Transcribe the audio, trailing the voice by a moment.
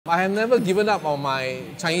I have never given up on my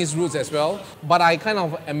Chinese roots as well, but I kind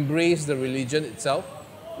of embrace the religion itself,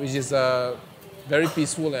 which is a very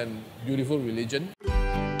peaceful and beautiful religion.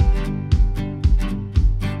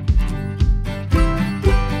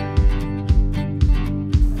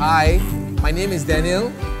 Hi, my name is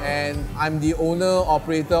Daniel and I'm the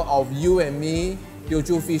owner-operator of You&Me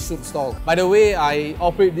Teochew Fish Soup stall. By the way, I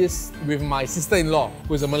operate this with my sister-in-law,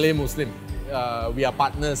 who is a Malay Muslim. We are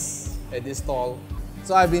partners at this stall.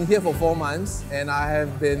 So I've been here for 4 months and I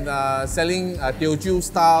have been selling Teochew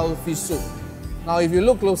style fish soup. Now if you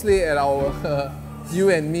look closely at our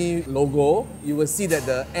You&Me logo, you will see that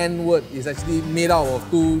the N word is actually made out of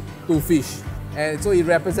two fish. And so it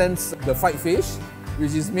represents the fried fish,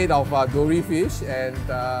 which is made of dory fish, and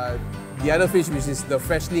the other fish, which is the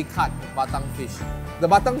freshly cut batang fish. The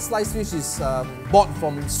batang sliced fish is bought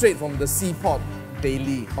straight from the seaport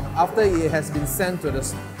daily. After it has been sent to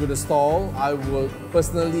the stall, I will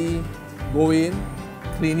personally go in,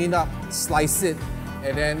 clean it up, slice it,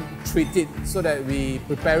 and then treat it so that we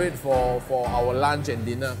prepare it for our lunch and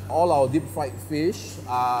dinner. All our deep fried fish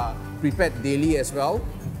are prepared daily as well.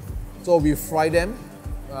 So we fry them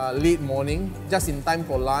late morning, just in time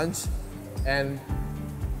for lunch, and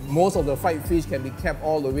most of the fried fish can be kept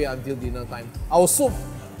all the way until dinner time. Our soup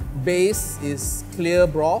base is clear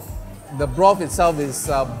broth. The broth itself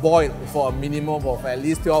is boiled for a minimum of at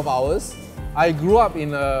least 12 hours. I grew up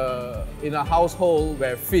in a household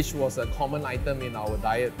where fish was a common item in our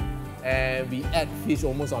diet, and we ate fish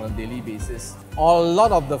almost on a daily basis. A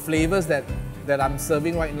lot of the flavors that I'm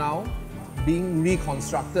serving right now being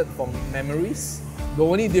reconstructed from memories. The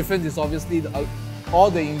only difference is obviously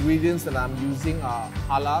all the ingredients that I'm using are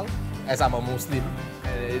halal, as I'm a Muslim,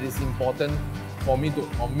 and it is important for me to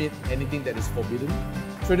omit anything that is forbidden.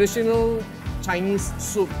 Traditional Chinese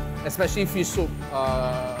soup, especially fish soup,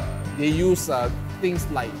 they use things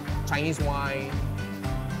like Chinese wine,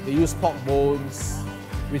 they use pork bones,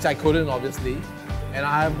 which I couldn't obviously, and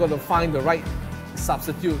I have got to find the right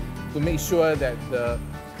substitute to make sure that the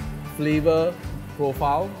flavor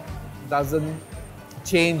profile doesn't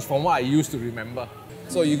change from what I used to remember.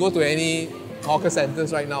 So you go to any hawker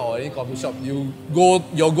centers right now or any coffee shop, your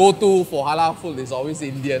go-to for halal food is always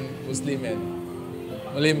Indian, Muslim and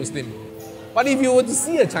Malay Muslim. But if you were to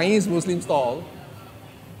see a Chinese Muslim stall,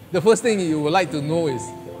 the first thing you would like to know is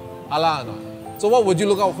halal or not. So what would you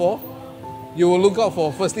look out for? You will look out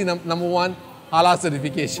for, firstly, number one, halal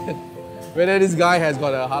certification. Whether this guy has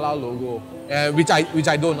got a halal logo. Which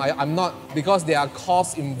I don't. I'm not, because there are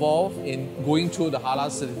costs involved in going through the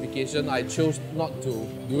halal certification, I chose not to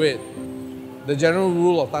do it. The general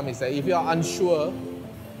rule of thumb is that if you are unsure,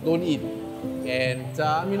 don't eat. And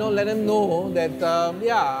let them know that we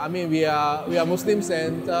are Muslims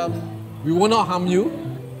and we will not harm you.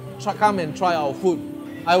 Come and try our food.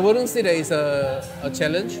 I wouldn't say that it's a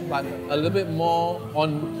challenge, but a little bit more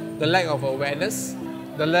on the lack of awareness,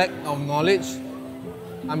 the lack of knowledge.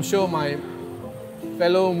 I'm sure my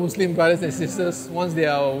fellow Muslim brothers and sisters, once they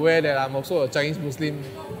are aware that I'm also a Chinese Muslim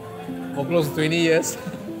for close to 20 years,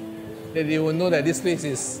 that they will know that this place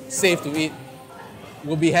is safe to eat.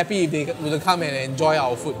 We'll be happy if they will come and enjoy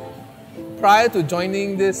our food. Prior to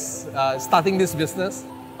joining this, starting this business,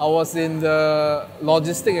 I was in the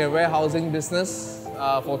logistic and warehousing business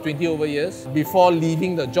for 20 over years before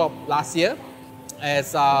leaving the job last year,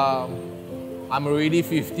 as I'm already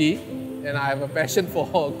 50 and I have a passion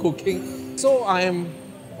for cooking. So I am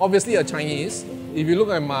obviously a Chinese. If you look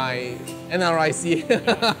at my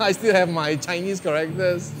NRIC, I still have my Chinese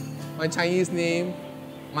characters, my Chinese name,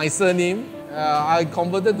 my surname. I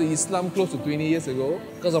converted to Islam close to 20 years ago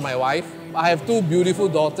because of my wife. I have 2 beautiful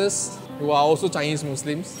daughters who are also Chinese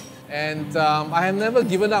Muslims. And I have never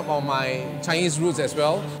given up on my Chinese roots as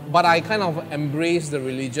well, but I kind of embrace the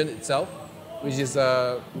religion itself, which is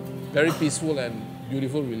a very peaceful and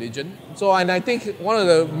beautiful religion. So, and I think one of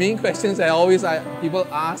the main questions that people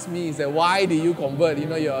ask me is that why did you convert?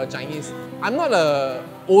 You're a Chinese. I'm not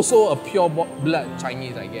also a pure blood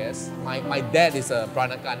Chinese, I guess. My dad is a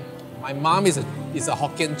Peranakan. My mom is a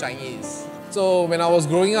Hokkien Chinese. So when I was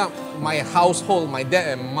growing up, my household, my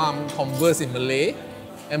dad and mom converse in Malay,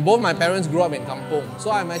 and both my parents grew up in kampung. So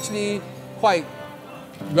I'm actually quite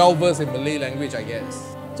well versed in Malay language, I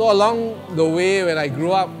guess. So along the way, when I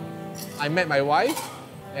grew up, I met my wife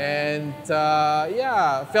and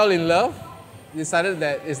fell in love. Decided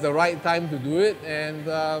that it's the right time to do it, and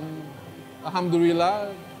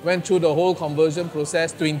alhamdulillah, went through the whole conversion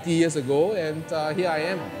process 20 years ago, and here I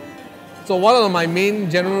am. So one of my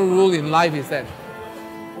main general rule in life is that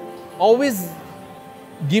always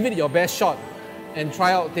give it your best shot and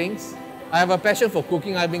try out things. I have a passion for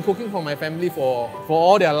cooking. I've been cooking for my family for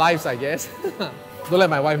all their lives, I guess. Don't let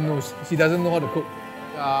my wife know. She doesn't know how to cook.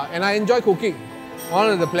 And I enjoy cooking. One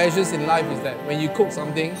of the pleasures in life is that when you cook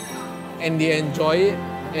something and they enjoy it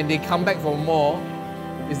and they come back for more,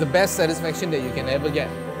 it's the best satisfaction that you can ever get.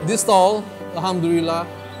 This stall, alhamdulillah,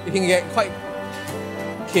 it can get quite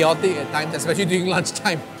chaotic at times, especially during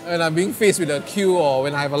lunchtime. When I'm being faced with a queue or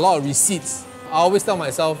when I have a lot of receipts, I always tell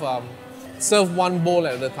myself, serve one bowl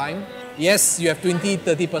at a time. Yes, you have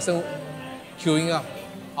 20-30% queuing up.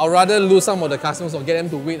 I'd rather lose some of the customers or get them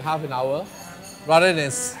to wait half an hour rather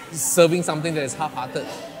than serving something that is half-hearted.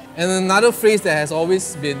 And another phrase that has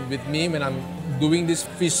always been with me when I'm doing this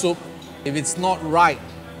fish soup, if it's not right,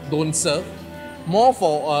 don't serve. More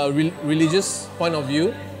for a religious point of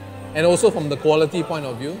view and also from the quality point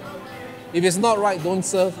of view. If it's not right, don't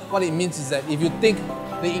serve. What it means is that if you think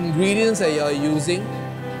the ingredients that you're using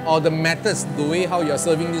or the methods, the way how you're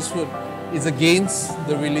serving this food is against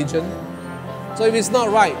the religion. So if it's not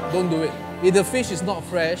right, don't do it. If the fish is not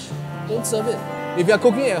fresh, don't serve it. If you're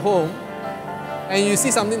cooking at home and you see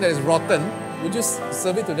something that is rotten, would you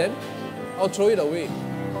serve it to them or throw it away?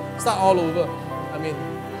 Start all over. I mean,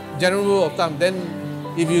 general rule of thumb, then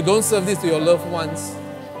if you don't serve this to your loved ones,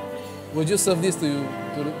 would you serve this to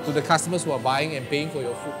the customers who are buying and paying for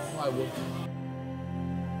your food? No, I won't.